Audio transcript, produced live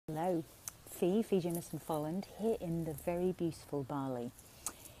Hello, Fee Jamison Folland here in the very beautiful Bali.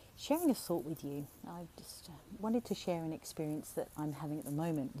 Sharing a thought with you, I just wanted to share an experience that I'm having at the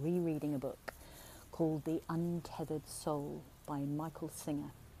moment, rereading a book called The Untethered Soul by Michael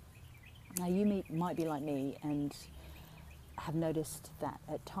Singer. Now might be like me and have noticed that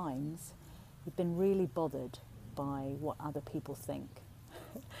at times you've been really bothered by what other people think.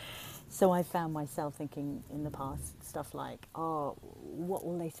 So I found myself thinking in the past stuff like, oh, what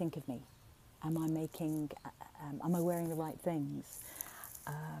will they think of me? Am I wearing the right things?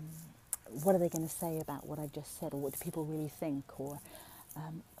 What are they going to say about what I've just said? Or what do people really think? Or,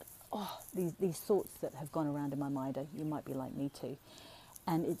 these thoughts that have gone around in my mind, you might be like me too.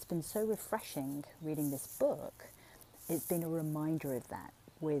 And it's been so refreshing reading this book. It's been a reminder of that,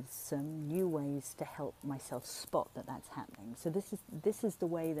 with some new ways to help myself spot that that's happening. So this is the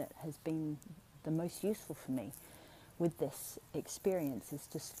way that has been the most useful for me with this experience. Is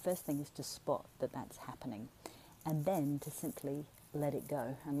just first thing is to spot that that's happening, and then to simply let it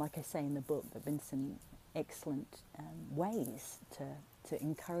go. And like I say in the book, there've been some excellent ways to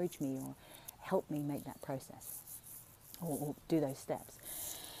encourage me or help me make that process or do those steps.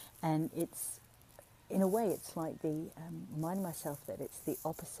 And it's, in a way, it's like reminding myself that it's the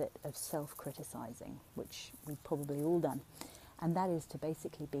opposite of self-criticizing, which we've probably all done, and that is to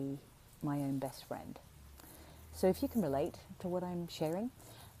basically be my own best friend. So if you can relate to what I'm sharing,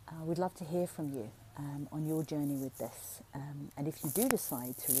 we'd love to hear from you on your journey with this, and if you do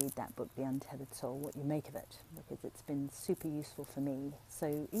decide to read that book, The Untethered Soul, what you make of it, because it's been super useful for me.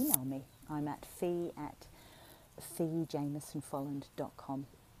 So email me. I'm at feejamisonfolland.com,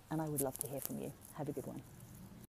 and I would love to hear from you. Have a good one.